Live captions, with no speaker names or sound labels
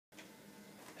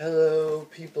Hello,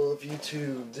 people of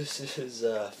YouTube. This is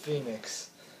Pheonix.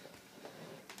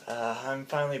 I'm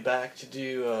finally back to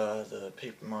do the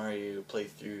Paper Mario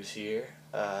playthroughs here.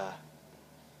 I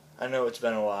know it's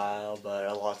been a while, but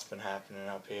a lot's been happening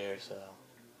up here,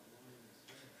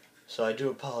 so I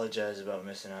do apologize about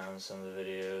missing out on some of the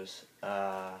videos.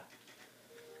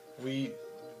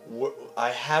 I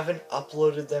haven't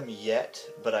uploaded them yet,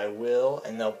 but I will,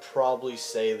 and they'll probably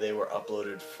say they were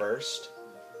uploaded first.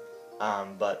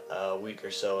 But a week or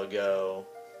so ago,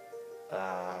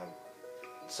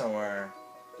 somewhere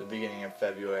the beginning of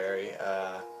February,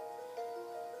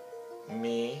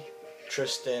 me,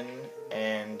 Tristan,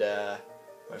 and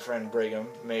my friend Brigham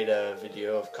made a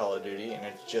video of Call of Duty, and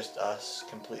it's just us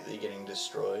completely getting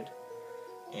destroyed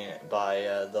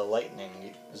by the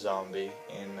lightning zombie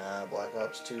in Black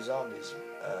Ops 2 Zombies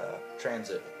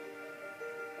Transit.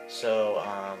 So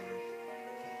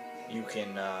you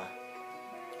can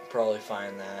probably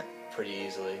find that pretty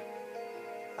easily,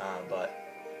 but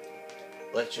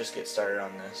let's just get started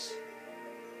on this.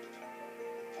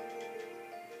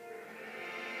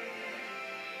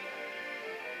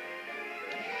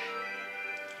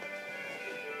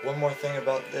 One more thing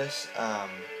about this,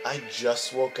 I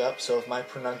just woke up, so if my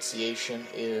pronunciation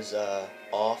is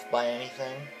off by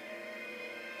anything,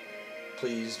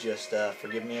 please just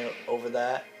forgive me over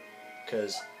that,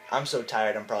 because I'm so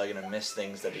tired I'm probably going to miss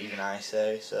things that even I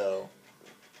say, so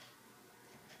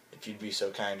if you'd be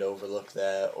so kind to overlook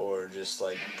that, or just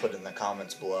like put in the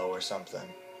comments below or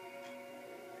something.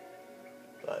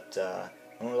 But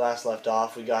when we last left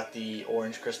off, we got the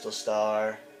orange crystal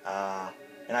star,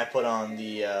 and I put on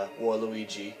the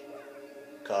Waluigi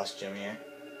costume here.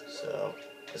 So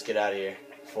let's get out of here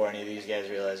before any of these guys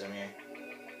realize I'm here.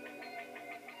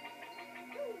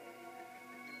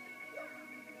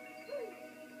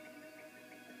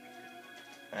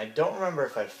 And I don't remember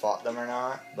if I fought them or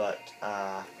not, but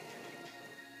I'm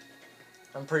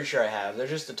pretty sure I have. They're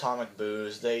just atomic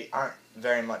boos. They aren't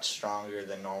very much stronger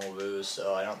than normal boos,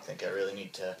 so I don't think I really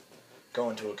need to go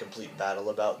into a complete battle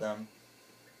about them.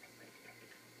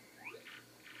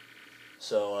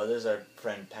 So there's our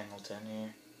friend Pendleton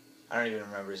here. I don't even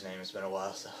remember his name. It's been a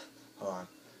while, so hold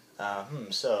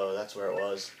on. So that's where it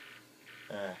was.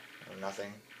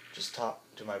 Nothing. Just talk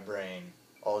to my brain.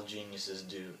 All geniuses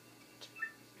do.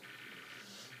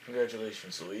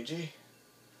 Congratulations, Luigi.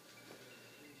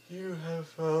 You have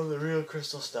found the real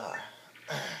crystal star.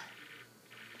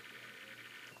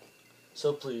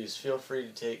 So please, feel free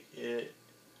to take it.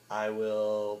 I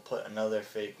will put another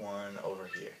fake one over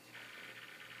here.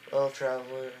 Well,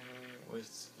 traveling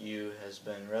with you has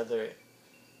been rather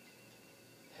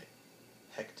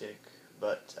hectic,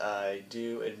 but I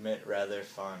do admit rather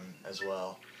fun as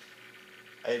well.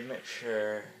 I'm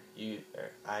sure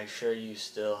you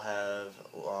still have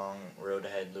a long road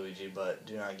ahead, Luigi, but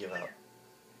do not give up.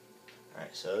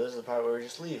 Alright, so this is the part where we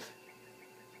just leave.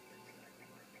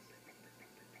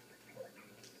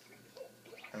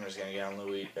 I'm just gonna get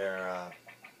on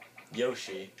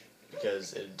Yoshi,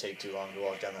 because it'd take too long to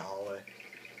walk down that hallway.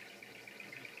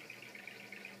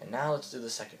 And now let's do the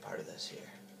second part of this here.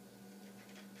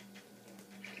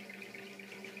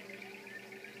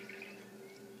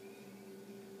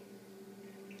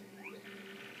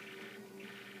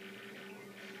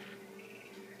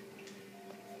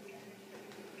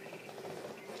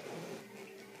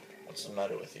 What's the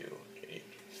matter with you?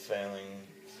 Falling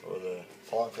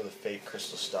for the fake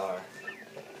crystal star.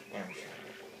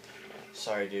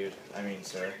 Sorry, dude. I mean,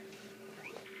 sir.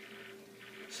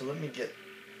 So let me get.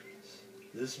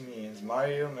 This means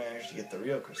Mario managed to get the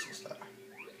real crystal star.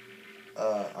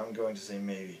 I'm going to say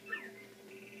maybe.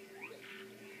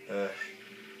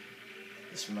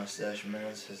 This mustache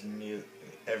menace has nearly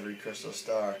every crystal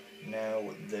star. Now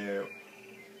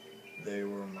they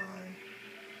were mine.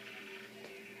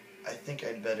 I think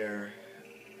I'd better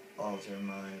alter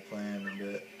my plan a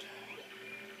bit.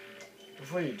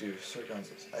 Before you do, Sir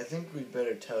Gonzales, I think we'd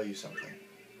better tell you something.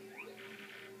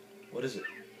 What is it?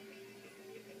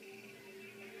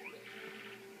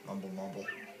 Mumble, mumble.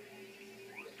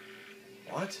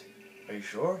 What? Are you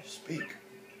sure? Speak.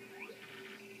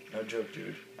 No joke,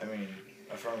 dude. I mean,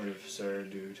 affirmative, sir,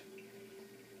 dude.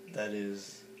 That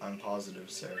is, I'm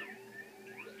positive, sir.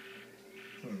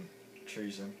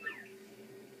 Treason.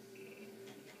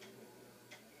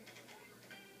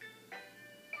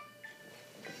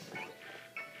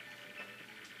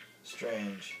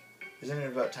 Strange. Isn't it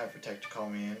about time for Tech to call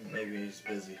me in? Maybe he's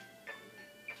busy.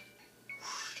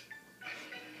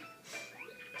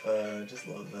 Just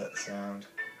love that sound.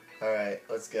 Alright,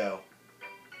 let's go.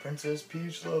 Princess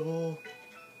Peach level.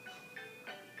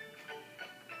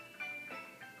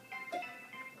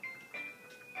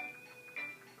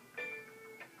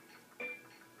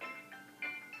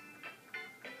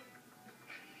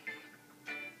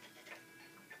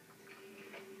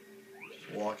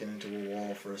 walking into a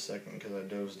wall for a second because I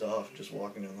dozed off just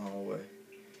walking in the hallway.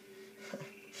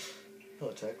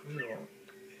 Hello, Tech. What do you want?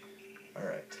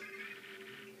 Alright.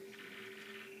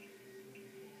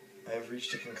 I have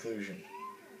reached a conclusion.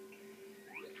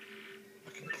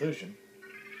 A conclusion?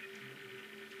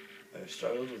 I have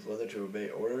struggled with whether to obey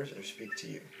orders or speak to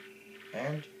you.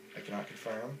 And I cannot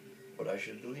confirm what I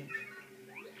should believe.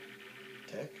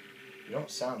 Tech? You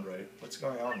don't sound right. What's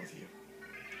going on with you?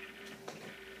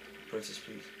 Princess,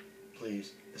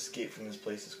 please, escape from this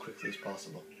place as quickly as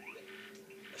possible.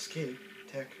 Escape?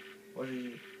 Tech, what do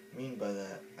you mean by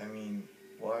that? I mean,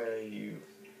 why are you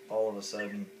all of a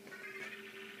sudden...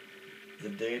 The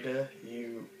data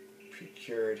you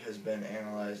procured has been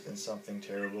analyzed and something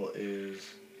terrible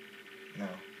is... No,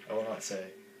 I will not say.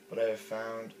 But I have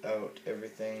found out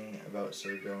everything about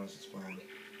Sir Jones's plan.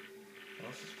 What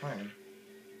else is plan?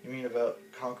 You mean about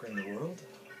conquering the world?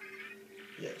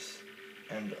 Yes.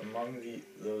 And among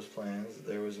those plans,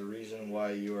 there was a reason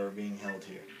why you are being held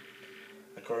here.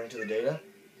 According to the data,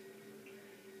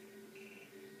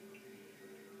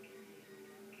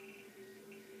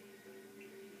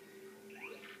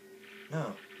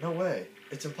 no way.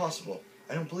 It's impossible.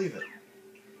 I don't believe it.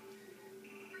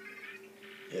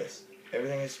 Yes,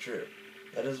 everything is true.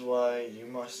 That is why you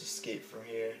must escape from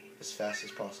here as fast as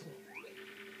possible.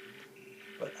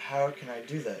 But how can I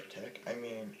do that, Tech? I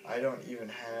mean, I don't even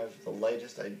have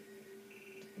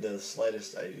the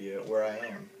slightest idea where I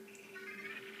am.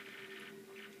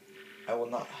 I will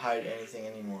not hide anything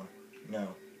anymore.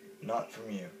 No, not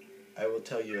from you. I will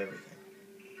tell you everything.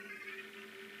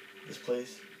 This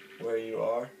place where you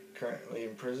are currently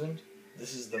imprisoned,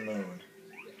 this is the moon.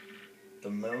 The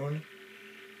moon?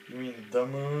 You mean the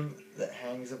moon that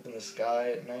hangs up in the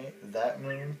sky at night? That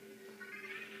moon?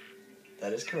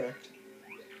 That is correct.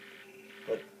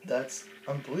 But that's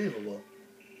unbelievable.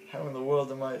 How in the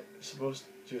world am I supposed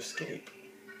to escape?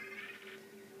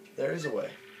 There is a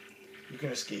way. You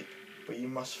can escape, but you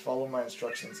must follow my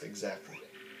instructions exactly.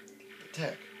 But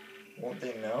Tech, won't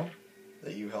they know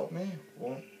that you helped me?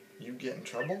 Won't you get in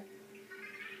trouble?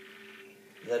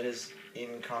 That is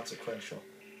inconsequential.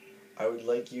 I would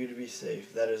like you to be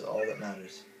safe. That is all that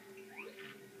matters.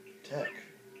 Tech.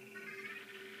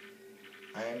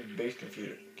 I am base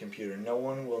computer. No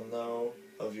one will know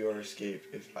of your escape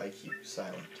if I keep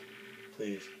silent.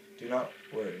 Please, do not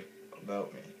worry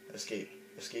about me. Escape.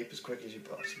 Escape as quick as you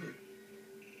possibly.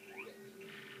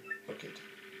 Okay.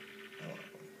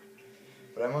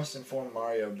 But I must inform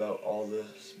Mario about all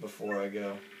this before I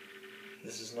go.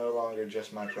 This is no longer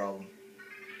just my problem.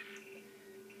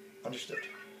 Understood.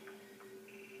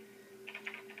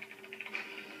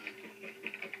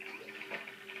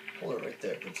 Hold it right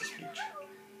there, Princess Peach.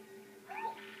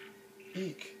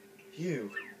 Eek, you.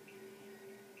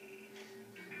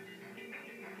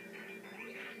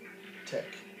 Tech,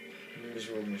 you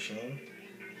miserable machine.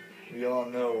 We all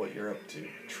know what you're up to,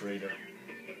 traitor.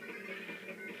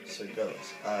 So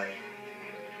goes,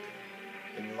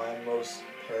 in my most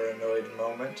paranoid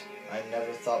moment, I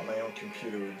never thought my own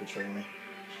computer would betray me.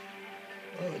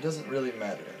 Well, it doesn't really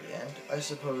matter in the end, I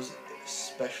suppose,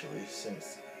 especially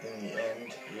since in the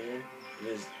end here, it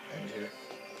is end here.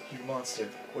 You monster,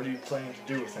 what are you planning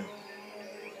to do with him?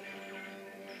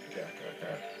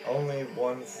 Only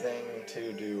one thing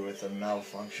to do with a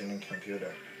malfunctioning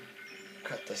computer.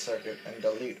 Cut the circuit and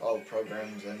delete all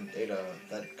programs and data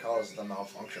that caused the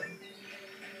malfunction.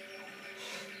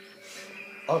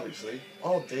 Obviously,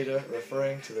 all data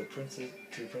referring to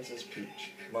Princess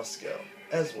Peach must go,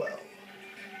 as well.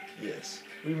 Yes,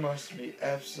 we must be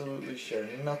absolutely sure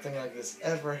nothing like this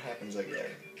ever happens again.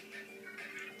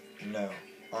 No,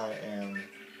 I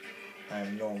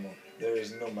am normal. There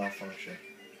is no malfunction.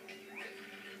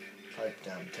 Pipe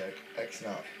down, Tech. X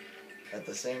not. At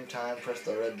the same time, press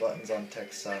the red buttons on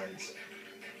Tech's sides.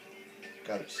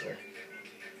 Got it, sir.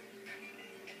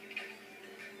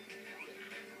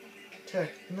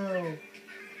 Tech, no.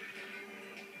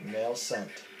 Mail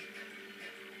sent.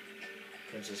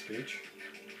 Princess Peach,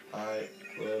 I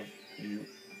love you.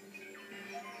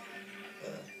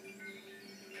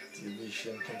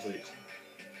 Deletion complete.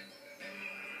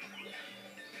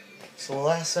 So the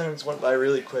last sentence went by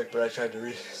really quick, but I tried to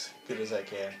read as good as I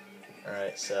can.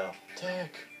 Alright, so,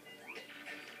 Tech.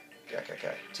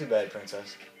 Too bad,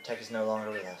 Princess. Tech is no longer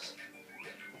with us.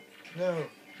 No,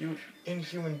 you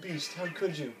inhuman beast, how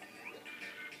could you?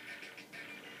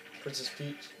 Princess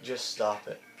Peach, just stop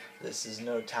it. This is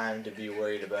no time to be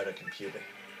worried about a computer.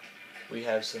 We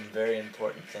have some very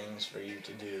important things for you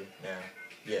to do now.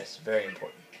 Yes, very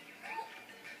important.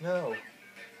 No.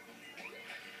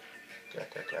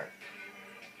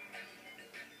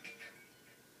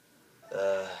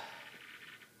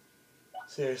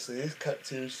 Seriously, these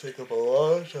cutscenes take up a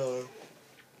long time.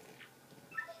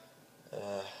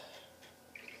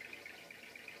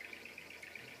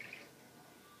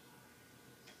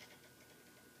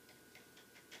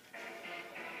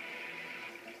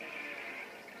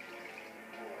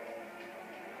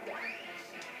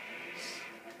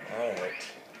 Alright.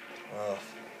 Oh,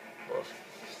 well,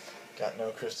 got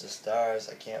no crystal stars.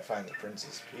 I can't find the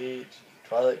Princess Peach.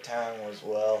 Twilight Town was,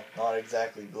 well, not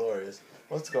exactly glorious.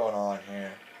 What's going on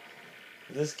here?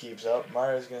 If this keeps up,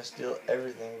 Mario's gonna steal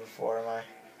everything before my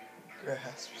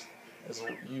grasps, as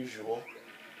usual.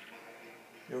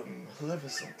 Your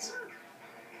magnificence.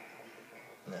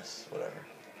 Whatever.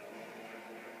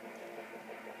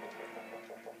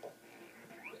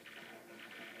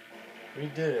 We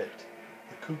did it.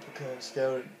 The Koopa Clan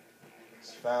scout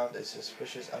found a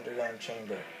suspicious underground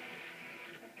chamber.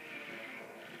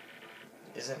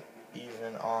 Isn't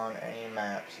even on any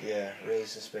maps. Yeah, really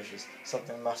suspicious.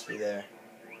 Something must be there.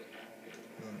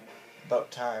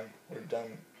 About time. We're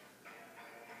done.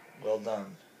 Well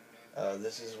done.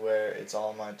 This is where it's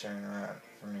all my turn around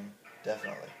for me.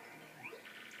 Definitely.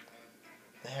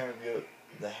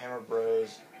 The Hammer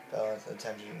Bros balance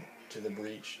attention to the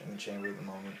breach in the chamber at the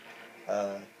moment.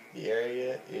 The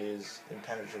area is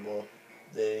impenetrable.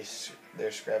 They're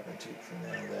scrapping tooth and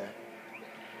nail there.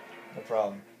 No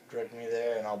problem. Direct me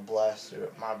there and I'll blast through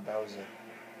it. My Bowser,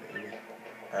 baby.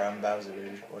 Or I'm Bowser,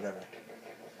 baby. Whatever.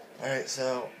 Alright,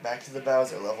 so back to the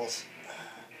Bowser levels.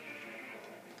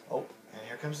 Oh, and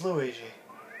here comes Luigi.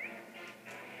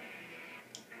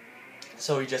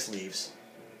 So he just leaves.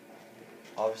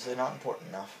 Obviously not important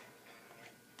enough.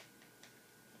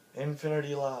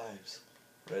 Infinity lives.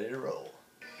 Ready to roll.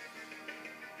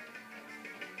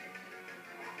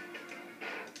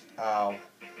 Ow.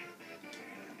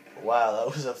 Wow,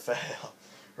 that was a fail.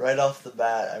 Right off the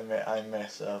bat, I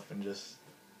mess up and just...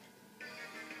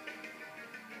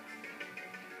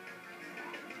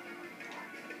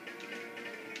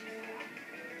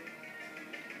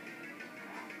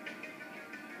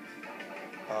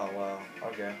 Oh, wow.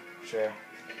 Okay, sure.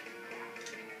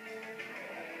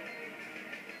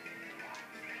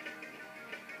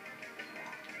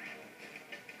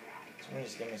 Somebody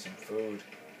just give me some food.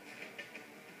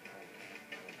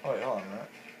 Oh, wait, hold on a minute.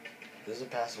 Does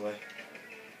it pass away?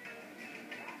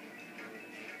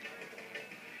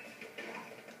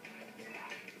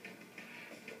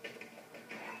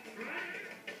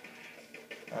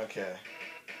 Okay.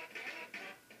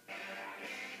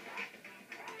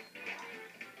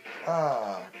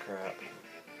 Ah, crap.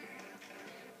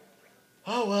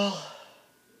 Oh, well.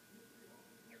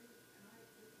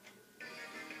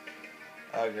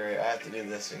 Oh, great. I have to do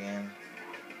this again.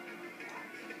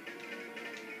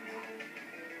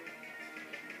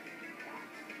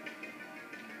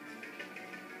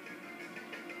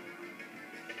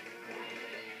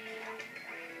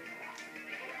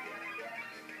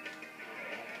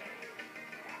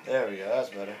 There we go. That's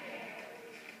better.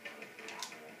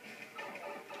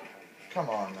 Come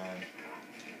on, man.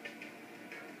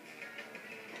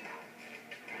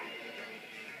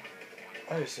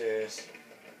 Are you serious?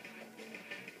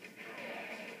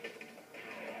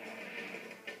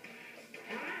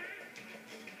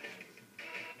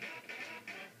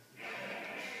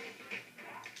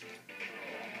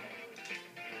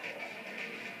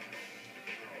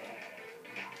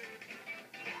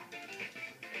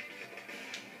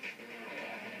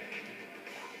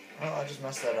 Well, I just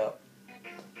messed that up.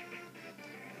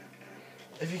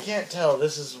 If you can't tell,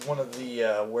 this is one of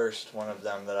the worst one of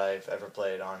them that I've ever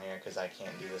played on here, because I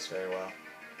can't do this very well.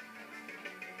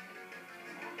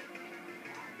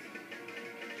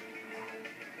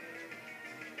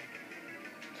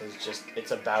 Because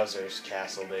it's a Bowser's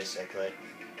castle, basically.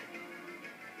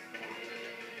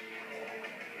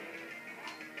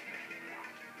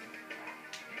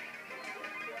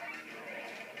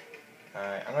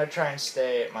 Alright, I'm going to try and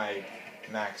stay at my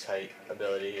max height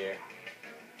ability here.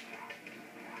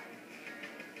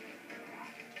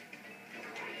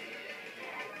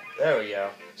 There we go.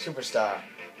 Superstar.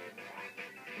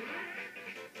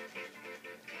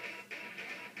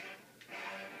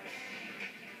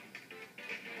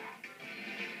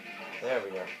 There we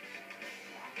go.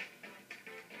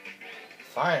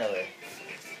 Finally.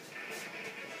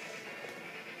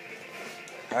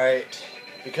 Alright.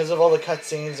 Because of all the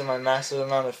cutscenes and my massive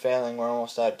amount of failing, we're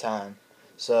almost out of time.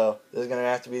 So, this is going to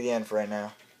have to be the end for right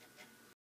now.